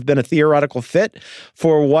 he would have been a theoretical fit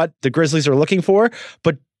for what the Grizzlies are looking for.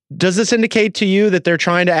 But does this indicate to you that they're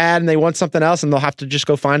trying to add and they want something else and they'll have to just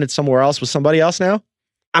go find it somewhere else with somebody else now?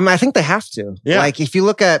 I mean, I think they have to. Yeah. Like, if you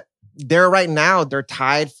look at, right now, they're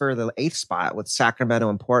tied for the 8th spot with Sacramento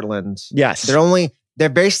and Portland. Yes. They're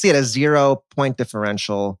basically at a 0-point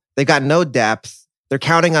differential. They've got no depth. They're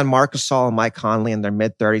counting on Marc Gasol and Mike Conley in their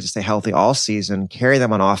mid-30s to stay healthy all season, carry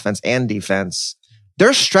them on offense and defense.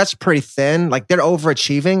 They're stretched pretty thin. Like, they're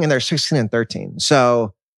overachieving and they're 16-13.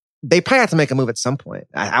 So they probably have to make a move at some point,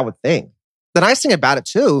 I would think. The nice thing about it,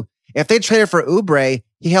 too, if they traded for Oubre,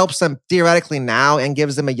 he helps them theoretically now and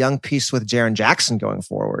gives them a young piece with Jaren Jackson going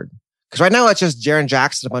forward. Because right now, it's just Jaren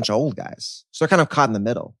Jackson, a bunch of old guys. So they're kind of caught in the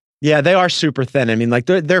middle. Yeah, they are super thin. I mean, like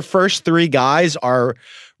their first 3 guys are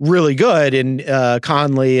really good in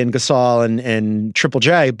Conley and Gasol and Triple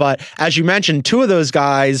J. But as you mentioned, 2 of those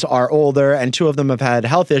guys are older and 2 of them have had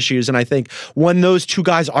health issues. And I think when those 2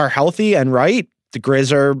 guys are healthy and right, the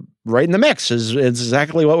Grizz are right in the mix is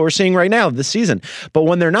exactly what we're seeing right now this season. But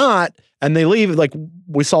when they're not, and they leave. Like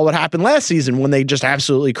we saw what happened last season when they just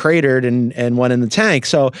absolutely cratered and went in the tank.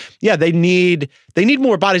 So yeah, they need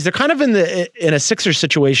more bodies. They're kind of in a Sixers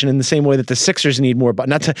situation in the same way that the Sixers need more.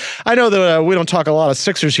 But I know that we don't talk a lot of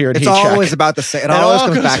Sixers here. It's always about the Sixers. It always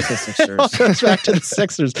comes back to the Sixers. It all comes back to the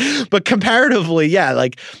Sixers. But comparatively, yeah,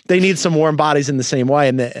 like they need some warm bodies in the same way,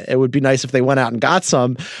 and it would be nice if they went out and got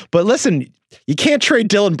some. But listen, you can't trade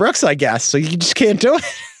Dillon Brooks, I guess. So you just can't do it.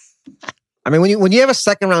 I mean, when you have a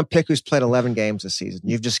second round pick who's played 11 games this season,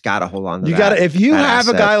 you've just got to hold on to you that. If you have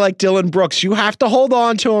a guy like Dillon Brooks, you have to hold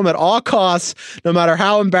on to him at all costs, no matter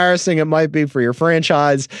how embarrassing it might be for your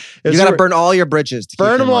franchise. You got to burn all your bridges.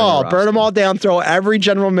 Burn them all down. Throw every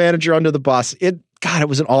general manager under the bus. God, it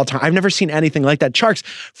was an all-time. I've never seen anything like that. Tjarks,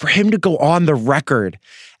 for him to go on the record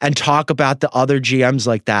and talk about the other GMs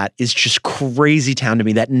like that is just crazy town to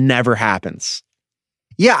me. That never happens.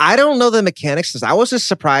 Yeah, I don't know the mechanics. I was just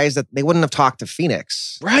surprised that they wouldn't have talked to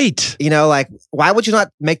Phoenix. Right. Like, why would you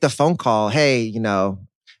not make the phone call? Hey,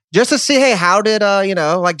 just to see, hey, how did,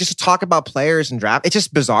 just to talk about players and draft. It's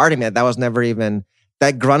just bizarre to me that was never even,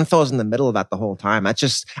 that Grunfeld was in the middle of that the whole time. I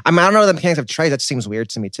don't know the mechanics of trade. That seems weird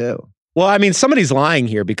to me too. Well, I mean, somebody's lying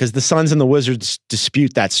here because the Suns and the Wizards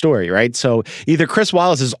dispute that story, right? So either Chris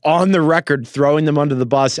Wallace is on the record throwing them under the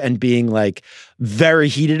bus and being like very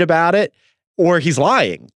heated about it, or he's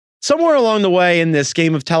lying. Somewhere along the way in this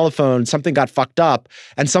game of telephone, something got fucked up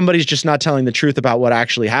and somebody's just not telling the truth about what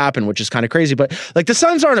actually happened, which is kind of crazy. But like the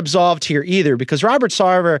Suns aren't absolved here either because Robert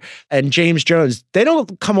Sarver and James Jones, they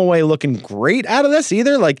don't come away looking great out of this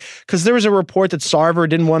either. Like, because there was a report that Sarver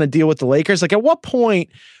didn't want to deal with the Lakers. Like at what point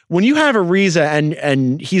when you have Ariza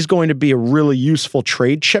and he's going to be a really useful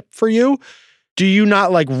trade chip for you, do you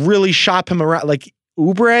not like really shop him around? Like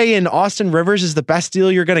Oubre and Austin Rivers is the best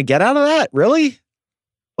deal you're going to get out of that? Really?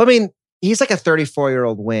 Well, I mean, he's like a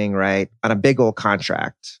 34-year-old wing, right? On a big old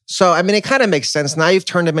contract. So, I mean, it kind of makes sense. Now you've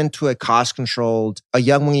turned him into a cost-controlled, a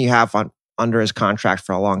young wing you have under his contract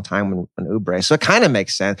for a long time when Oubre. So it kind of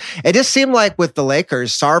makes sense. It just seemed like with the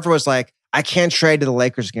Lakers, Sarver was like, I can't trade to the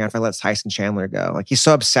Lakers again if I let Tyson Chandler go. Like he's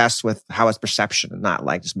so obsessed with how it's perception and not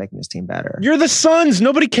like just making his team better. You're the Suns.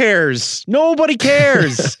 Nobody cares. Nobody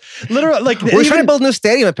cares. Literally, like we're trying to build a new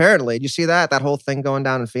stadium. Apparently, did you see that whole thing going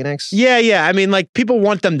down in Phoenix? Yeah. I mean, like people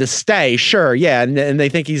want them to stay, sure, yeah, and they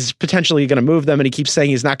think he's potentially going to move them, and he keeps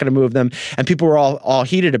saying he's not going to move them, and people were all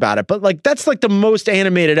heated about it. But like that's like the most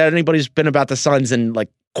animated anybody's been about the Suns in like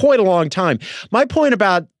quite a long time. My point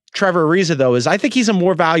about Trevor Ariza, though, is I think he's a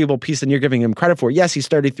more valuable piece than you're giving him credit for. Yes, he's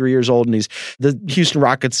 33 years old, and the Houston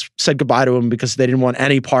Rockets said goodbye to him because they didn't want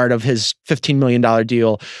any part of his $15 million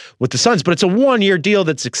deal with the Suns. But it's a one-year deal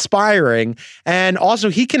that's expiring, and also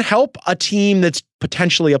he can help a team that's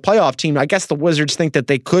potentially a playoff team. I guess the Wizards think that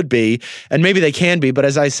they could be, and maybe they can be, but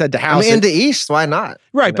as I said to House... I mean, in the East, why not?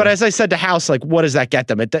 Right, but as I said to House, like, what does that get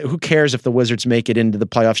them? Who cares if the Wizards make it into the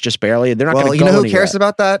playoffs just barely? They're not going to go anywhere. Who cares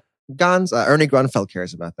about that? Ernie Grunfeld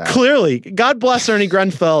cares about that. Clearly. God bless Ernie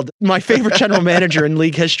Grunfeld, my favorite general manager in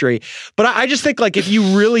league history. But I just think like if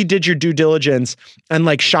you really did your due diligence and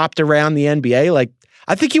like shopped around the NBA, like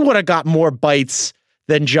I think you would have got more bites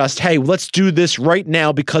than just, hey, let's do this right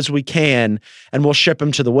now because we can and we'll ship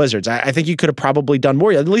him to the Wizards. I think you could have probably done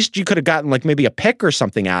more. At least you could have gotten like maybe a pick or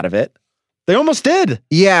something out of it. They almost did.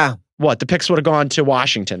 Yeah. What? The picks would have gone to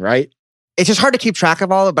Washington, right? It's just hard to keep track of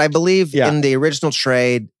all of it, but I believe in the original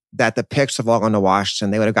trade that the picks have all gone to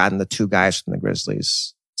Washington. They would have gotten the two guys from the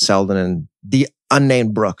Grizzlies, Selden and the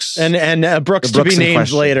unnamed Brooks. And Brooks to be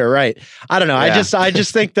named later, right? I don't know. Yeah. I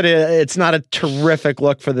just think that it's not a terrific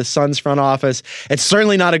look for the Suns front office. It's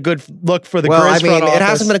certainly not a good look for the Grizz front office. It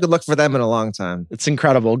hasn't been a good look for them in a long time. It's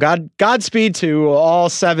incredible. Godspeed to all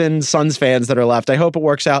 7 Suns fans that are left. I hope it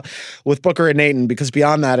works out with Booker and Ayton because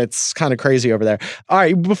beyond that, it's kind of crazy over there. All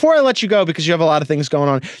right, before I let you go, because you have a lot of things going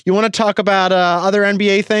on, you want to talk about other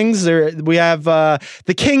NBA things? We have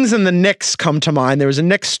the Kings and the Knicks come to mind. There was a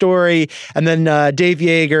Knicks story, and then Dave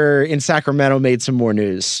Yeager in Sacramento made some more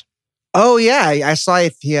news. Oh, yeah. I saw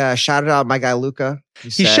he shouted out my guy, Luka.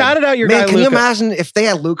 He shouted out your guy, Luka. Can you imagine if they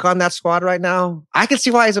had Luka on that squad right now? I can see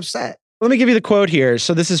why he's upset. Let me give you the quote here.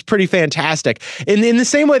 So this is pretty fantastic. In the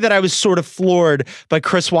same way that I was sort of floored by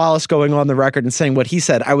Chris Wallace going on the record and saying what he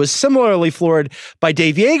said, I was similarly floored by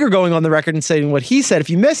Dave Yeager going on the record and saying what he said. If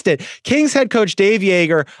you missed it, Kings head coach Dave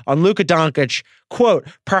Yeager on Luka Doncic, quote,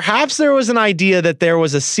 perhaps there was an idea that there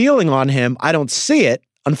was a ceiling on him. I don't see it,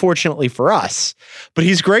 unfortunately for us. But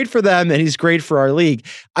he's great for them and he's great for our league.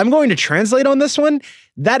 I'm going to translate on this one.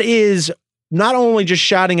 That is not only just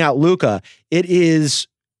shouting out Luka, it is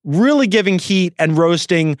really giving heat and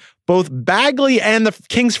roasting both Bagley and the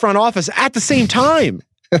Kings front office at the same time.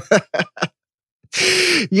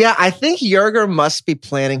 Yeah, I think Jurger must be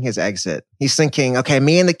planning his exit. He's thinking, okay,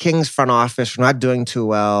 me and the Kings front office, we're not doing too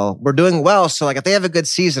well. We're doing well, so like if they have a good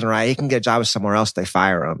season, right, he can get a job somewhere else, they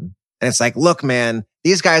fire him. And it's like, look, man,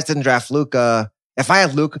 these guys didn't draft Luka. If I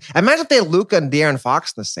had Luka, imagine if they had Luka and De'Aaron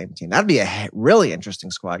Fox in the same team. That'd be a really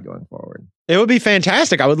interesting squad going forward. It would be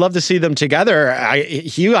fantastic. I would love to see them together.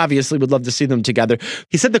 He obviously would love to see them together.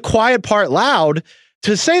 He said the quiet part loud.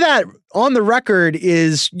 To say that on the record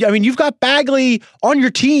is, I mean, you've got Bagley on your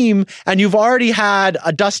team and you've already had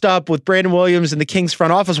a dust up with Brandon Williams in the Kings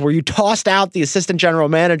front office where you tossed out the assistant general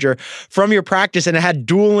manager from your practice and it had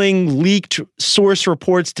dueling leaked source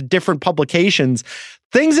reports to different publications.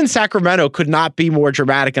 Things in Sacramento could not be more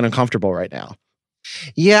dramatic and uncomfortable right now.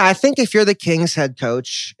 Yeah, I think if you're the Kings head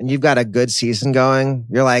coach and you've got a good season going,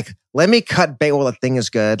 you're like, let me cut bait while the thing is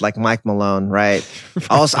good, like Mike Malone, right?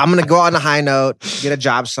 Also, I'm going to go on a high note, get a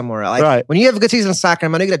job somewhere. Like right. When you have a good season in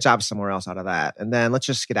Sacramento, you get a job somewhere else out of that. And then let's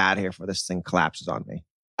just get out of here before this thing collapses on me.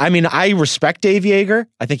 I mean, I respect Dave Yeager.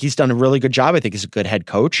 I think he's done a really good job. I think he's a good head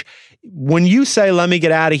coach. When you say, let me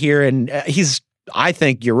get out of here, and I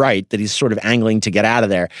think you're right that he's sort of angling to get out of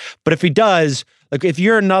there. But if he does, like if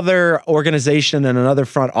you're another organization and another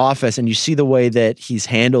front office and you see the way that he's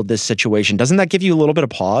handled this situation, doesn't that give you a little bit of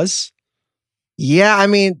pause? Yeah, I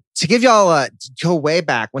mean, to give y'all go way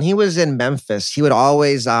back, when he was in Memphis, he would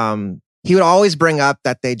always bring up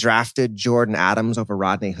that they drafted Jordan Adams over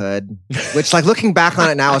Rodney Hood, which like looking back on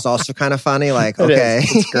it now is also kind of funny. Like, okay.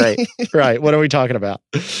 It's great. Right. What are we talking about?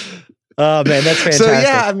 Oh man, that's fantastic. So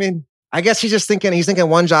yeah, I mean, I guess he's thinking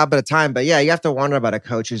one job at a time. But yeah, you have to wonder about a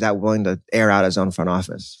coach who's that willing to air out his own front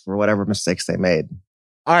office for whatever mistakes they made.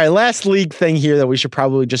 All right, last league thing here that we should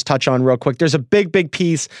probably just touch on real quick. There's a big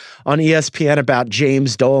piece on ESPN about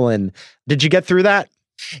James Dolan. Did you get through that?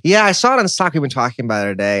 Yeah, I saw it on stock. We've been talking about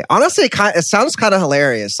it today. Honestly, it sounds kind of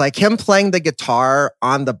hilarious. Like him playing the guitar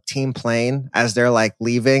on the team plane as they're like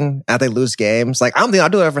leaving and they lose games. Like I'll do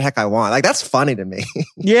whatever the heck I want. Like that's funny to me.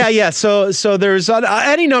 Yeah. So there's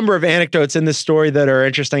any number of anecdotes in this story that are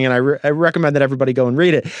interesting, and I recommend that everybody go and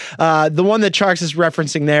read it. The one that Tjarks is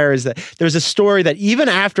referencing there is that there's a story that even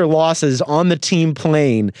after losses on the team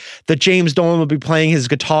plane, that James Dolan would be playing his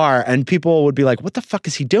guitar, and people would be like, "What the fuck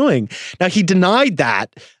is he doing?" Now he denied that.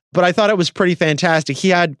 But I thought it was pretty fantastic. He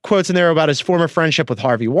had quotes in there about his former friendship with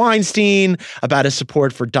Harvey Weinstein, about his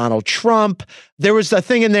support for Donald Trump. There was a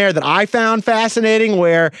thing in there that I found fascinating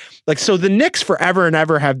where, like, so the Knicks forever and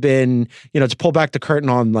ever have been, to pull back the curtain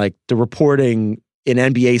on, like, the reporting in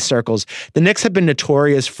NBA circles, the Knicks have been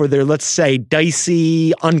notorious for their, let's say,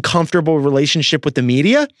 dicey, uncomfortable relationship with the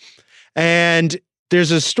media. And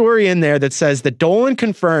there's a story in there that says that Dolan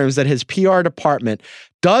confirms that his PR department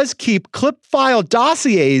does keep clip file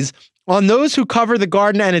dossiers on those who cover the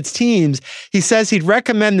Garden and its teams. He says he'd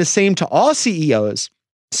recommend the same to all CEOs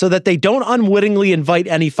so that they don't unwittingly invite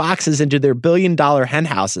any foxes into their billion-dollar hen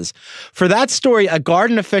houses. For that story, a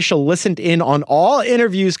Garden official listened in on all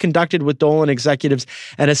interviews conducted with Dolan executives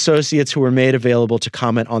and associates who were made available to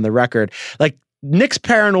comment on the record. Like, Knicks'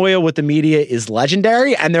 paranoia with the media is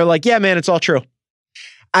legendary, and they're like, yeah, man, it's all true.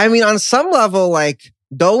 I mean, on some level, like,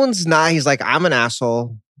 Dolan's not, he's like, I'm an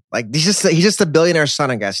asshole. Like, he's just a billionaire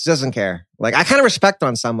son, I guess. He doesn't care. Like, I kind of respect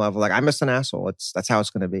on some level. Like, I'm just an asshole. That's how it's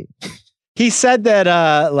going to be. He said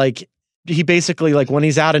that, he basically, like, when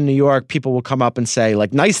he's out in New York, people will come up and say,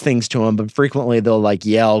 like, nice things to him, but frequently they'll, like,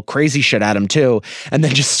 yell crazy shit at him, too, and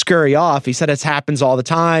then just scurry off. He said it happens all the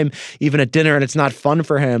time, even at dinner, and it's not fun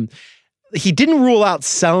for him. He didn't rule out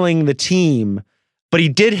selling the team, but he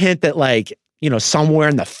did hint that, like, somewhere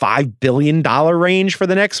in the $5 billion range for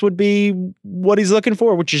the Knicks would be what he's looking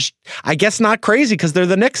for, which is, I guess, not crazy because they're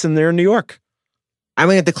the Knicks and they're in New York. I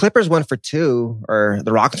mean, if the Clippers went for 2 or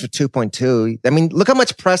the Rockets for 2.2, I mean, look how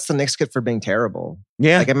much press the Knicks get for being terrible.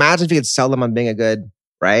 Yeah. Like, imagine if you could sell them on being a good,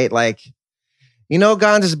 right? Like,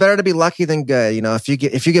 Gons, it's better to be lucky than good. If you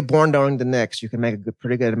get born owning the Knicks, you can make a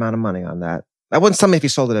pretty good amount of money on that. I wouldn't tell me if he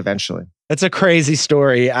sold it eventually. It's a crazy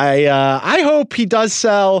story. I hope he does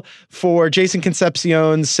sell for Jason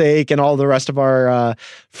Concepcion's sake and all the rest of our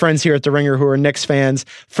friends here at The Ringer who are Knicks fans.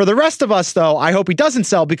 For the rest of us, though, I hope he doesn't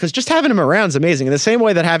sell because just having him around is amazing. In the same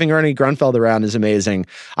way that having Ernie Grunfeld around is amazing,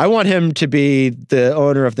 I want him to be the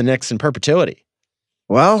owner of the Knicks in perpetuity.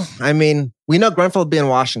 Well, I mean, we know Grunfeld will be in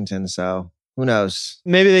Washington, so who knows?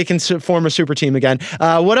 Maybe they can form a super team again.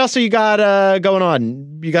 What else you got going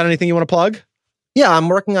on? You got anything you want to plug? Yeah, I'm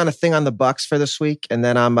working on a thing on the Bucks for this week, and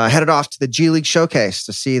then I'm headed off to the G League Showcase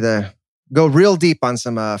to go real deep on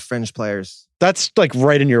some fringe players. That's like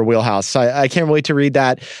right in your wheelhouse. I can't wait to read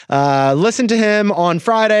that. Listen to him on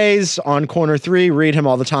Fridays on Corner 3. Read him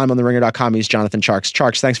all the time on TheRinger.com. He's Jonathan Tjarks.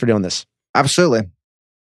 Tjarks, thanks for doing this. Absolutely.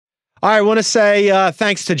 All right, I want to say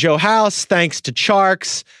thanks to Joe House, thanks to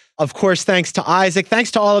Tjarks, of course, thanks to Isaac.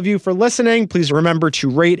 Thanks to all of you for listening. Please remember to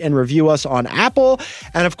rate and review us on Apple.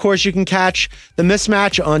 And of course, you can catch The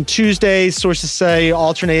Mismatch on Tuesdays, sources say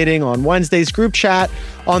alternating on Wednesdays, group chat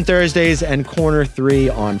on Thursdays, and Corner 3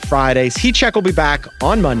 on Fridays. Heat Check will be back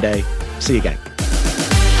on Monday. See you again.